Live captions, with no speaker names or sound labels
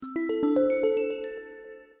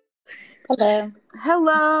Hello.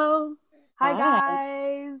 Hello. Hi, Hi.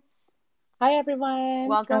 guys. Hi, everyone.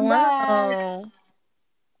 Welcome back. Hello.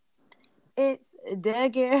 It's the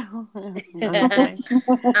girl. I'm just kidding.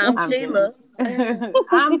 I'm I'm Sheila. kidding.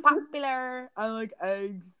 I'm popular. I like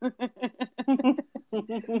eggs.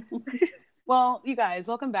 Well, you guys,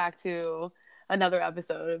 welcome back to another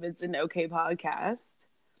episode of It's an Okay podcast.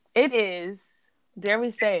 It is, dare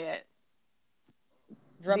we say it,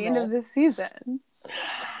 Drum the end roll. of this season.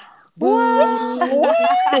 Boo. We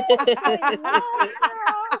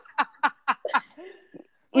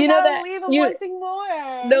You know gotta that believe in you wanting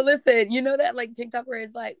more. no listen, you know that like TikTok where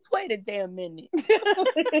it's like, wait a damn minute.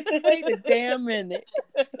 Wait a damn minute.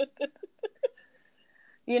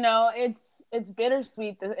 You know, it's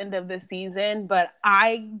bittersweet the end of the season, but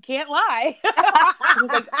I can't lie.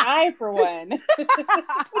 Like, I, for one.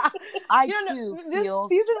 I You know, too this feel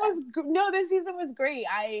season stressed. this season was great.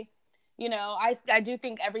 I do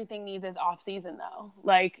think everything needs its off season though.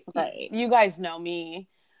 Like, Right. you guys know me.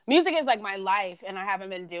 Music is like my life, and I haven't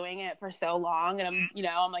been doing it for so long. And I'm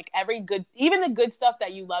like, even the good stuff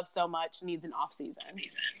that you love so much needs an off season,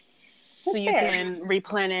 so you can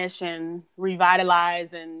replenish and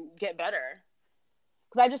revitalize and get better.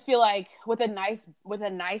 Because I just feel like with a nice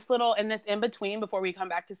little in between before we come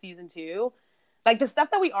back to season 2, like the stuff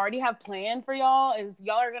that we already have planned for y'all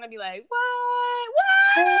are gonna be like, what?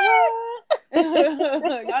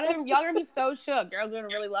 y'all gonna be so shook. You're gonna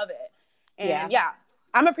really love it. And yeah,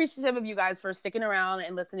 I'm appreciative of you guys for sticking around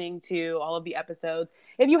and listening to all of the episodes.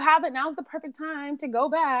 If you haven't, now's the perfect time to go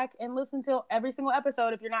back and listen to every single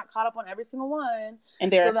episode if you're not caught up on every single one.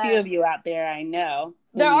 And there are a few of you out there, I know.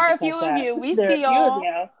 There are a few of you. We see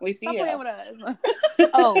y'all. We see Stop you. playing with us.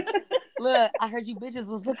 Oh, look, I heard you bitches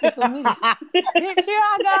was looking for me. Bitch, here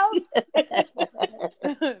I go.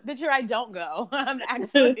 Bitch, here I don't go. I'm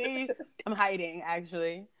hiding,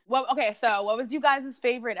 actually. Well, okay, so what was you guys'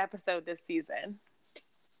 favorite episode this season?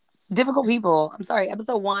 Difficult people. I'm sorry,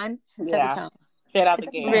 episode 1 set the tone. Straight out the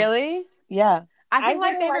gate. Really? Yeah. I think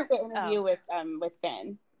my really favorite liked the interview with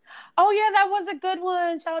Finn. Oh yeah, that was a good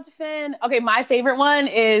one. Shout out to Finn. Okay, my favorite one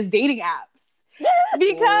is dating apps.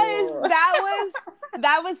 Because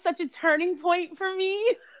that was such a turning point for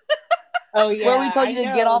me. Oh yeah. Where we told you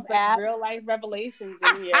to get off apps. Real life revelations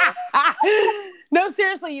in here. No,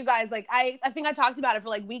 seriously, you guys. Like I think I talked about it for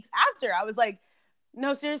like weeks after. I was like,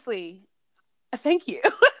 no, seriously. Thank you.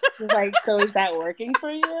 Like, so is that working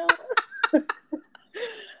for you?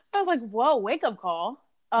 I was like, whoa, wake up call.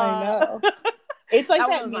 I know. It's like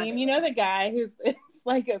that meme, you know, the guy it's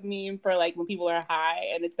like a meme for like when people are high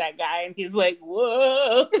and it's that guy and he's like,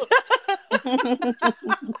 whoa.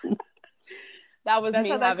 That's me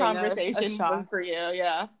having that conversation a shock. was for you,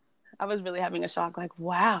 yeah. I was really having a shock, like,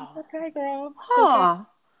 wow. Okay, girl. Huh. Okay.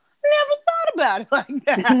 Never thought about it like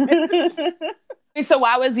that. So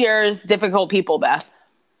why was yours difficult people, Beth?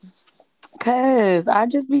 Because I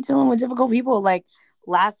just be dealing with difficult people. Like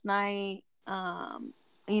last night,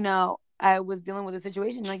 you know, I was dealing with a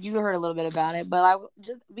situation, like you heard a little bit about it, but I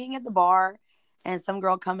just being at the bar and some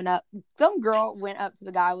girl went up to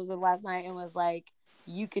the guy I was with last night and was like,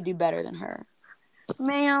 you could do better than her.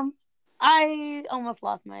 Ma'am, I almost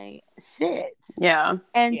lost my shit. Yeah.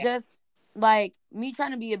 And just like me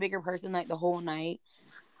trying to be a bigger person like the whole night,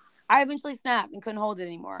 I eventually snapped and couldn't hold it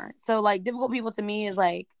anymore. So like difficult people to me is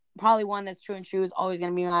like probably one that's true and true is always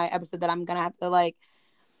going to be my episode that I'm going to have to like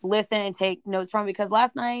listen and take notes from, because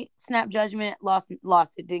last night snap judgment, lost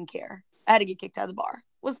it, didn't care. I had to get kicked out of the bar.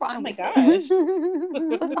 Was fine. Oh my gosh.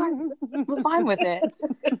 Was fine with it.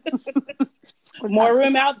 More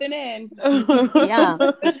room out than in. Yeah,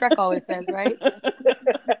 that's what Shrek always says, right?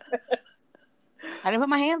 I didn't put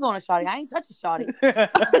my hands on a shawty. I ain't touch a shawty.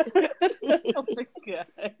 Oh my gosh.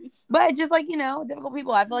 But just like, you know, difficult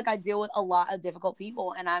people. I feel like I deal with a lot of difficult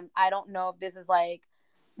people, and I don't know if this is like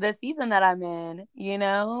the season that I'm in, you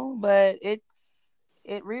know, but it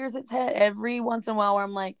rears its head every once in a while where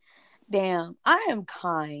I'm like, damn, I am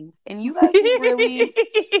kind, and you guys really.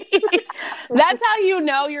 That's how you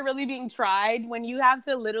know you're really being tried, when you have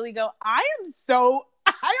to literally go, I am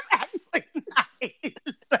actually nice.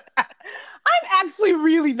 I'm actually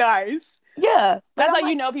really nice. Yeah. That's how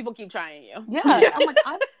you know people keep trying you. Yeah. I'm like,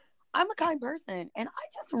 I'm a kind person, and I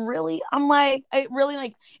just really, I'm like, it really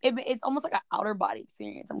like, it's almost like an outer body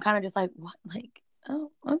experience. I'm kind of just like, what? Like,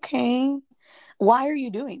 oh, okay. Why are you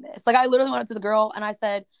doing this? Like, I literally went up to the girl and I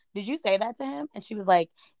said, did you say that to him? And she was like,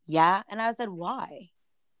 yeah. And I said, why?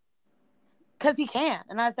 Because he can.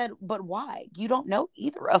 And I said, but why? You don't know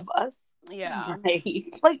either of us. Yeah.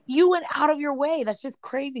 Right. Like, you went out of your way. That's just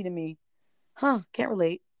crazy to me. Huh. Can't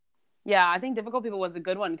relate. Yeah, I think Difficult People was a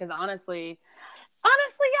good one because honestly,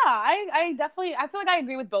 yeah, I definitely, I feel like I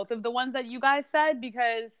agree with both of the ones that you guys said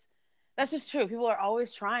because that's just true. People are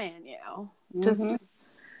always trying, just,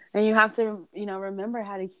 and you have to, remember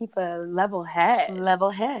how to keep a level head. Level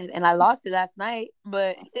head. And I lost it last night,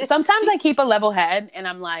 but sometimes I keep a level head and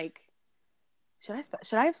I'm like, should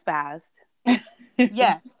I have spazzed?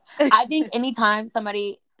 Yes. I think anytime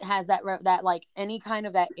somebody has that like any kind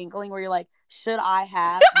of that inkling where you're like, should I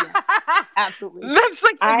have? Yes, absolutely. That's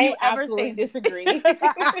like, I absolutely disagree.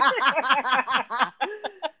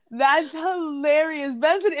 That's hilarious.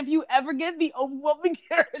 Benson, if you ever get the overwhelming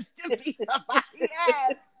courage to beat somebody's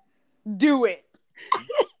ass, do it.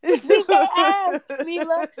 Beat their ass,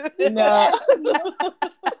 Mila. No.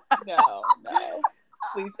 No.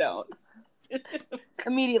 Please don't.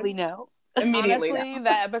 Immediately no. Immediately. Honestly,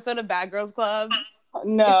 that episode of Bad Girls Club,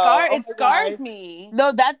 no. It scars me.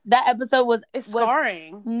 No, that episode was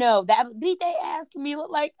scarring. No, that beat their ass, Camila.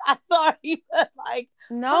 Like, I'm sorry, but like,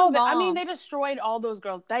 no, I mean, they destroyed all those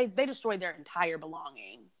girls. They destroyed their entire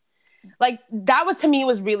belonging. Like, that was, to me,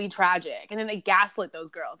 was really tragic. And then they gaslit those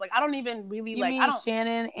girls. Like, I don't even really you like. mean I don't.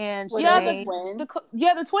 Shannon and the twins.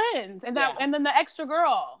 The twins, and and then the extra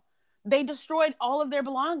girl. They destroyed all of their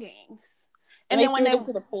belongings. And then when they went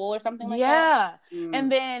to the pool or something like that. Yeah.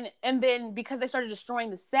 And then because they started destroying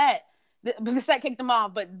the set, the set kicked them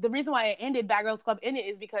off. But the reason why it ended, Bad Girls Club ended,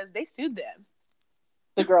 is because they sued them.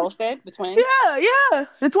 The girls did? The twins? Yeah.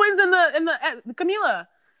 The twins and the Camila.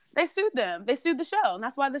 They sued them. They sued the show. And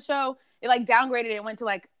that's why the show, it like downgraded it, went to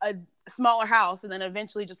like a smaller house, and then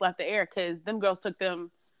eventually just left the air because them girls took them.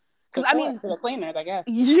 Because I mean, to the cleaners, I guess.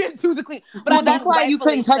 Yeah, to the clean. But that's why you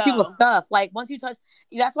couldn't touch people's stuff. Like, once you touch,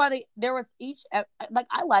 that's why there was like,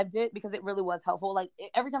 I loved it because it really was helpful. Like,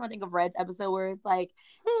 every time I think of Red's episode where it's like,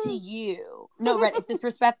 to you. No, Red, it's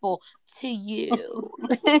disrespectful to you.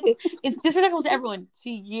 It's disrespectful to everyone. To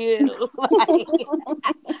you. Like,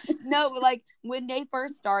 no, but like, when they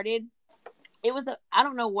first started, it was, I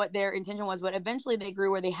don't know what their intention was, but eventually they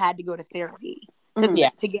grew where they had to go to therapy to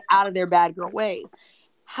get out of their bad girl ways.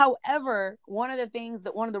 However, one of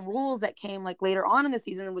the rules that came like later on in the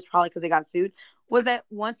season, was probably because they got sued, was that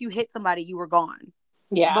once you hit somebody, you were gone.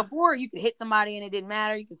 Yeah. Before, you could hit somebody and it didn't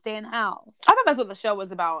matter. You could stay in the house. I thought that's what the show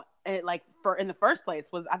was about. In the first place,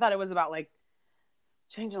 I thought it was about like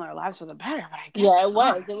changing their lives for the better. But I guess it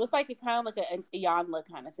was. It was like a kind of like a Yanla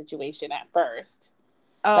kind of situation at first.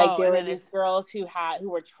 Oh, like there were these girls who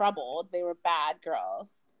were troubled. They were bad girls.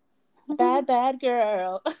 Bad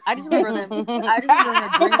girl. I just remember them.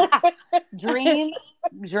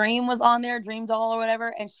 Dream was on there, Dream Doll or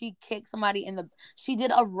whatever, and she kicked somebody she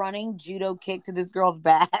did a running judo kick to this girl's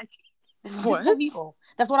back. Difficult People.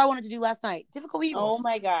 That's what I wanted to do last night. Difficult People. Oh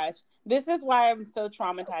my gosh. This is why I'm so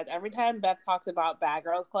traumatized. Every time Beth talks about Bad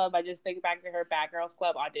Girls Club, I just think back to her Bad Girls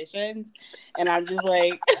Club auditions, and I'm just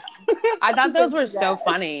like, I thought those were so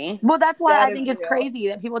funny. Well, that's why I think it's crazy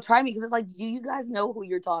that people try me, because it's like, do you guys know who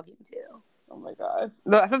you're talking to? Oh my god.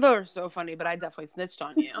 I thought they were so funny, but I definitely snitched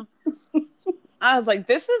on you. I was like,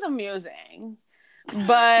 this is amusing,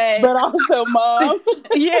 but also, Mom.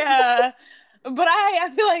 Yeah. But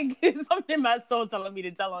I feel like it's something in my soul telling me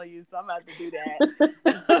to tell on you, so I'm about to do that.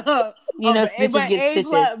 Snitches get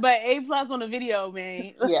stitches. But A+ on the video,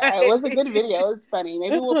 man. Yeah, it was a good video. It was funny.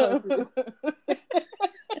 Maybe we'll post it.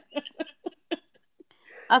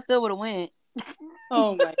 I still would have went.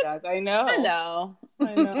 Oh my gosh, I know. I know.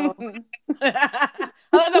 I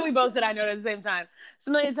love that we both said I know at the same time.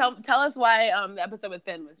 So, Amelia, tell us why the episode with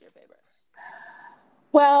Finn was your favorite.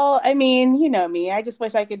 Well, I mean, you know me. I just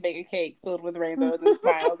wish I could bake a cake filled with rainbows and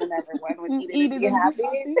smiles, and everyone would eat it and be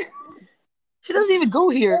happy. She doesn't even go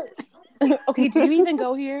here. Okay, do you even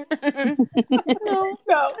go here? No.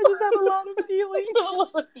 I just have a lot of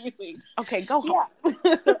feelings. Okay, go home.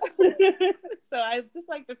 Yeah. So I just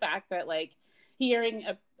like the fact that, like, hearing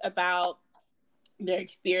about their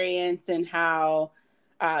experience and how,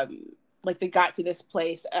 like, they got to this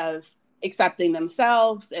place of accepting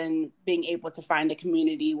themselves and being able to find a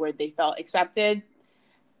community where they felt accepted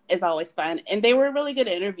is always fun. And they were a really good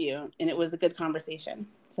interview, and it was a good conversation.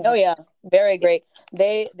 So. Oh yeah, very great.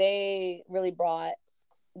 They really brought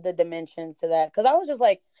the dimensions to that, because I was just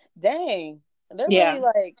like, dang, they're really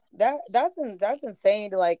like that. That's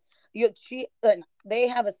insane to like they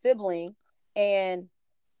have a sibling and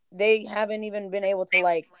they haven't even been able to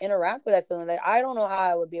like interact with that sibling. Like, I don't know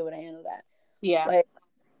how I would be able to handle that. Yeah. Like,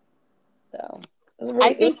 so really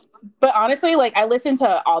I think, but honestly, like, I listened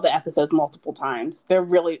to all the episodes multiple times. They're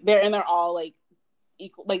all like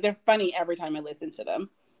equal. Like, they're funny every time I listen to them.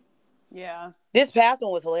 Yeah. This past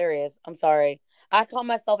one was hilarious. I'm sorry. I caught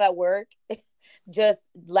myself at work just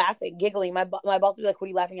laughing, giggling. My boss would be like, "What are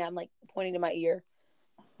you laughing at?" I'm like pointing to my ear.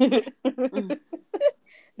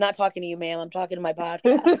 Not talking to you, ma'am. I'm talking to my podcast.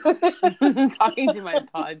 Talking to my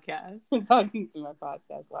podcast. Talking to my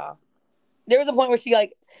podcast. Wow. There was a point where she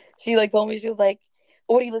told me, she was like,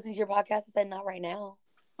 "What are you listening to your podcast?" I said, "Not right now."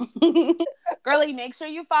 Girlie, make sure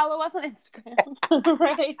you follow us on Instagram.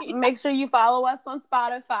 Right. Make sure you follow us on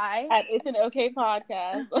Spotify. At It's an Okay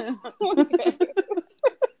Podcast.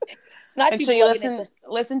 Make sure you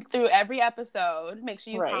listen through every episode. Make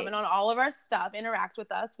sure you comment on all of our stuff. Interact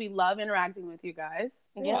with us. We love interacting with you guys.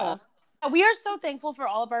 Yeah. We are so thankful for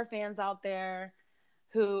all of our fans out there,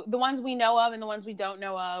 the ones we know of and the ones we don't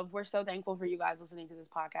know of. We're so thankful for you guys listening to this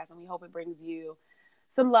podcast, and we hope it brings you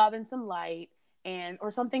some love and some light, or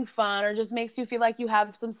something fun, or just makes you feel like you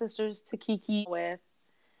have some sisters to kiki with.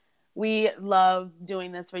 We love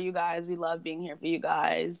doing this for you guys. We love being here for you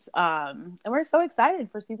guys. And we're so excited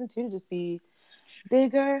for season 2 to just be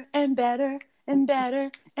bigger and better and better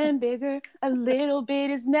and bigger. A little bit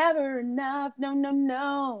is never enough. No, no,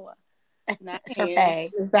 no. Nice. Okay.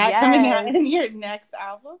 Is that coming out in your next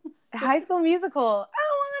album? High School Musical. I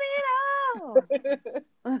want it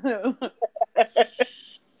all.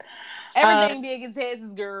 Everything big in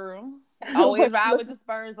Texas, girl. Always ride with the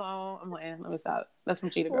Spurs on. I'm like, let me stop. That's from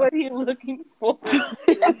Cheetah Girl. What are you looking for?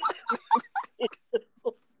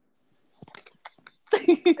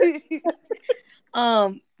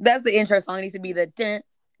 That's the intro song. It needs to be the dun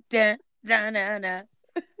dun dun dun dun.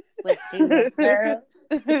 With Cheetah Girls.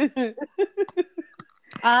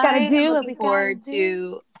 I'm looking forward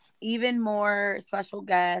to even more special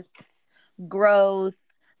guests, growth,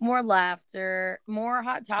 more laughter, more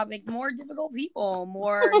hot topics, more difficult people,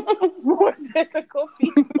 more difficult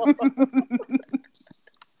people.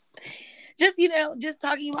 just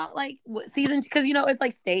talking about like what season, because it's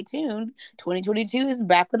like, stay tuned. 2022 is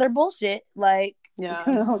back with our bullshit. Like, yeah.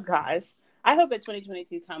 Oh gosh, I hope that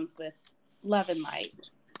 2022 comes with love and light.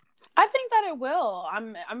 I think that it will. I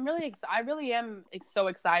really am so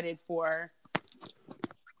excited for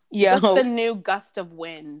just the new gust of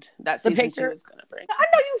wind that season 2 is going to bring. I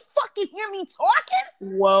know you fucking hear me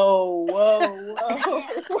talking. Whoa.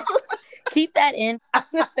 Keep that in.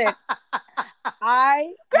 Listen,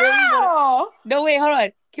 I really no, wait, hold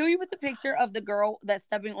on. Can we put the picture of the girl that's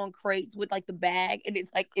stepping on crates with like the bag, and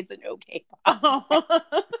it's like, it's an okay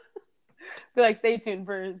Be like, stay tuned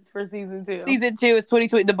for season 2. Season 2 is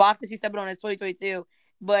 2020. The box that she's stepping on is 2022,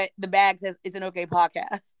 but the bag says it's an okay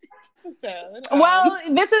podcast. Well,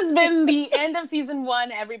 this has been the end of season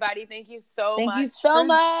 1, everybody. Thank you so much. Thank you so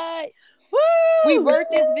much. Woo! We birthed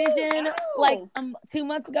this vision like 2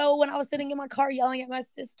 months ago when I was sitting in my car yelling at my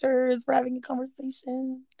sisters for having a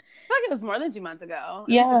conversation. I feel like it was more than 2 months ago.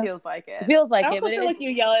 Yeah. It feels like it. It feels like I also it. feel like you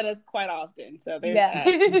yell at us quite often. So there's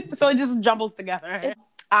that. So it just jumbles together.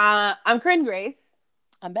 I'm Corinne Grace.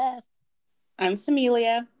 I'm Beth. I'm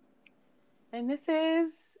Samelia. And this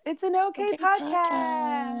is It's an Okay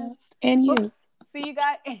Podcast. And you. See you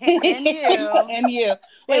guys. And you. And you.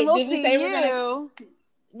 Wait, we'll did we say you.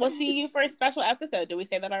 We'll see you for a special episode? Did we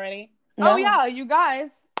say that already? No. Oh, yeah, you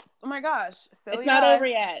guys. Oh, my gosh. It's not over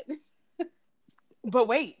yet. But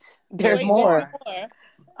wait. There's more.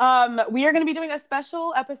 We are going to be doing a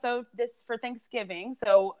special episode for Thanksgiving.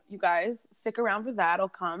 So you guys stick around for that. It'll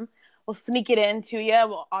come. We'll sneak it in to you.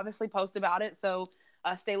 We'll obviously post about it. So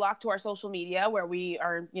stay locked to our social media where we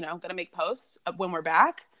are, going to make posts when we're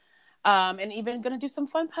back. And even going to do some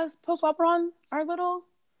fun posts while we're on our little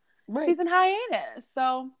season hiatus.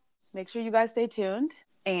 So make sure you guys stay tuned.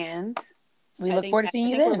 And we look forward to seeing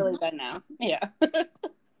you then. We're really done now. Yeah.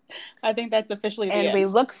 I think that's officially the end. And we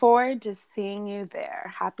look forward to seeing you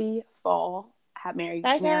there. Happy fall. Merry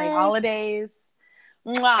holidays.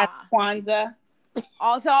 Mwah. Happy Kwanzaa.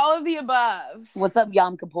 To all of the above. What's up,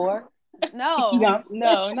 Yom Kippur? No.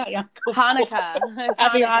 No, not Yom Kippur. Hanukkah.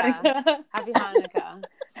 Happy Hanukkah. Happy Hanukkah.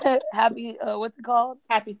 Happy, what's it called?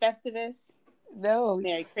 Happy Festivus. No.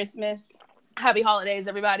 Merry Christmas. Happy holidays,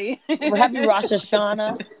 everybody. Happy Rosh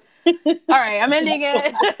Hashanah. All right, I'm ending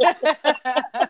it.